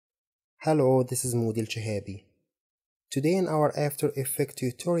Hello, this is muhammed.alshehaby. Today in our After Effects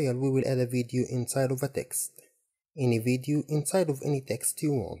tutorial we will add a video inside of a text. Any video inside of any text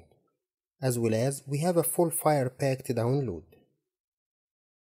you want. As well as we have a full fire pack to download.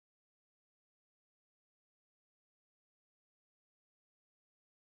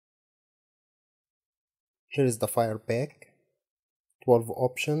 Here is the fire pack. 12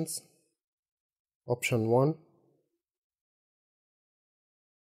 options. Option 1.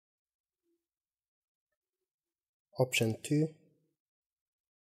 Option 2.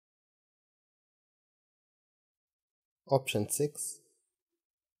 Option 6.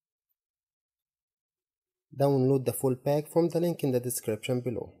 Download the full pack from the link in the description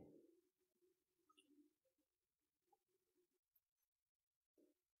below.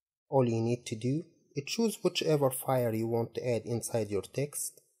 All you need to do is choose whichever file you want to add inside your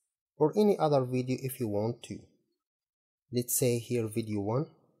text or any other video if you want to. Let's say here video 1.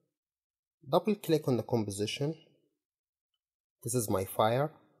 Double click on the composition. This is my file.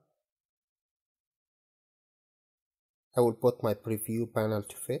 I will put my preview panel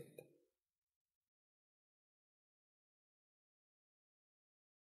to fit.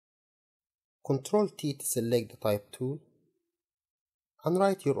 Ctrl T to select the type tool and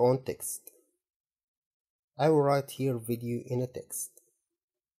write your own text. I will write here video in a text.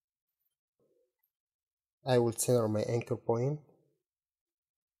 I will center my anchor point.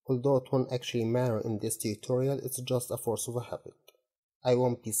 Although it won't actually matter in this tutorial, it's just a force of a habit. I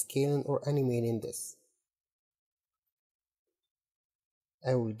won't be scaling or animating this.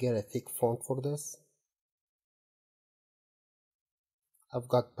 I will get a thick font for this. I've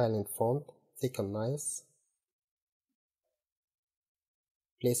got Palette font, thick and nice.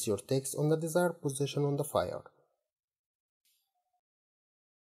 Place your text on the desired position on the fire.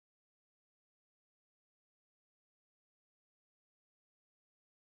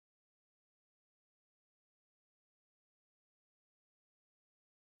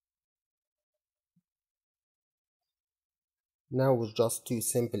 Now with just two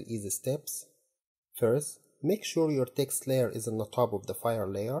simple easy steps. First, make sure your text layer is on the top of the fire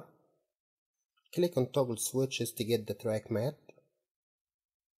layer. Click on toggle switches to get the track matte.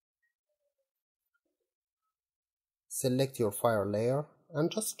 Select your fire layer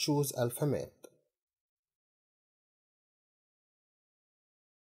and just choose Alpha Matte.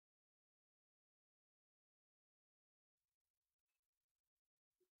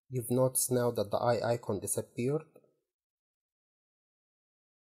 You've noticed now that the eye icon disappeared.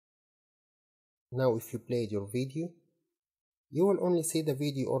 Now if you played your video, you will only see the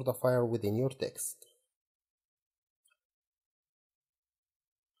video or the fire within your text.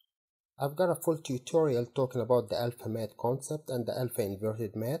 I've got a full tutorial talking about the Alpha Matte concept and the Alpha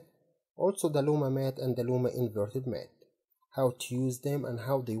Inverted Matte, also the Luma Matte and the Luma Inverted Matte, how to use them and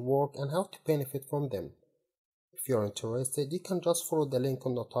how they work and how to benefit from them. If you're interested, you can just follow the link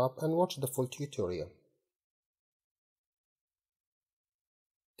on the top and watch the full tutorial.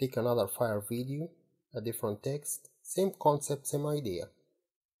 Take another fire video, a different text, same concept, same idea.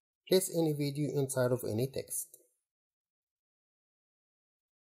 Place any video inside of any text.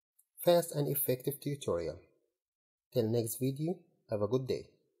 Fast and effective tutorial. Till next video, have a good day.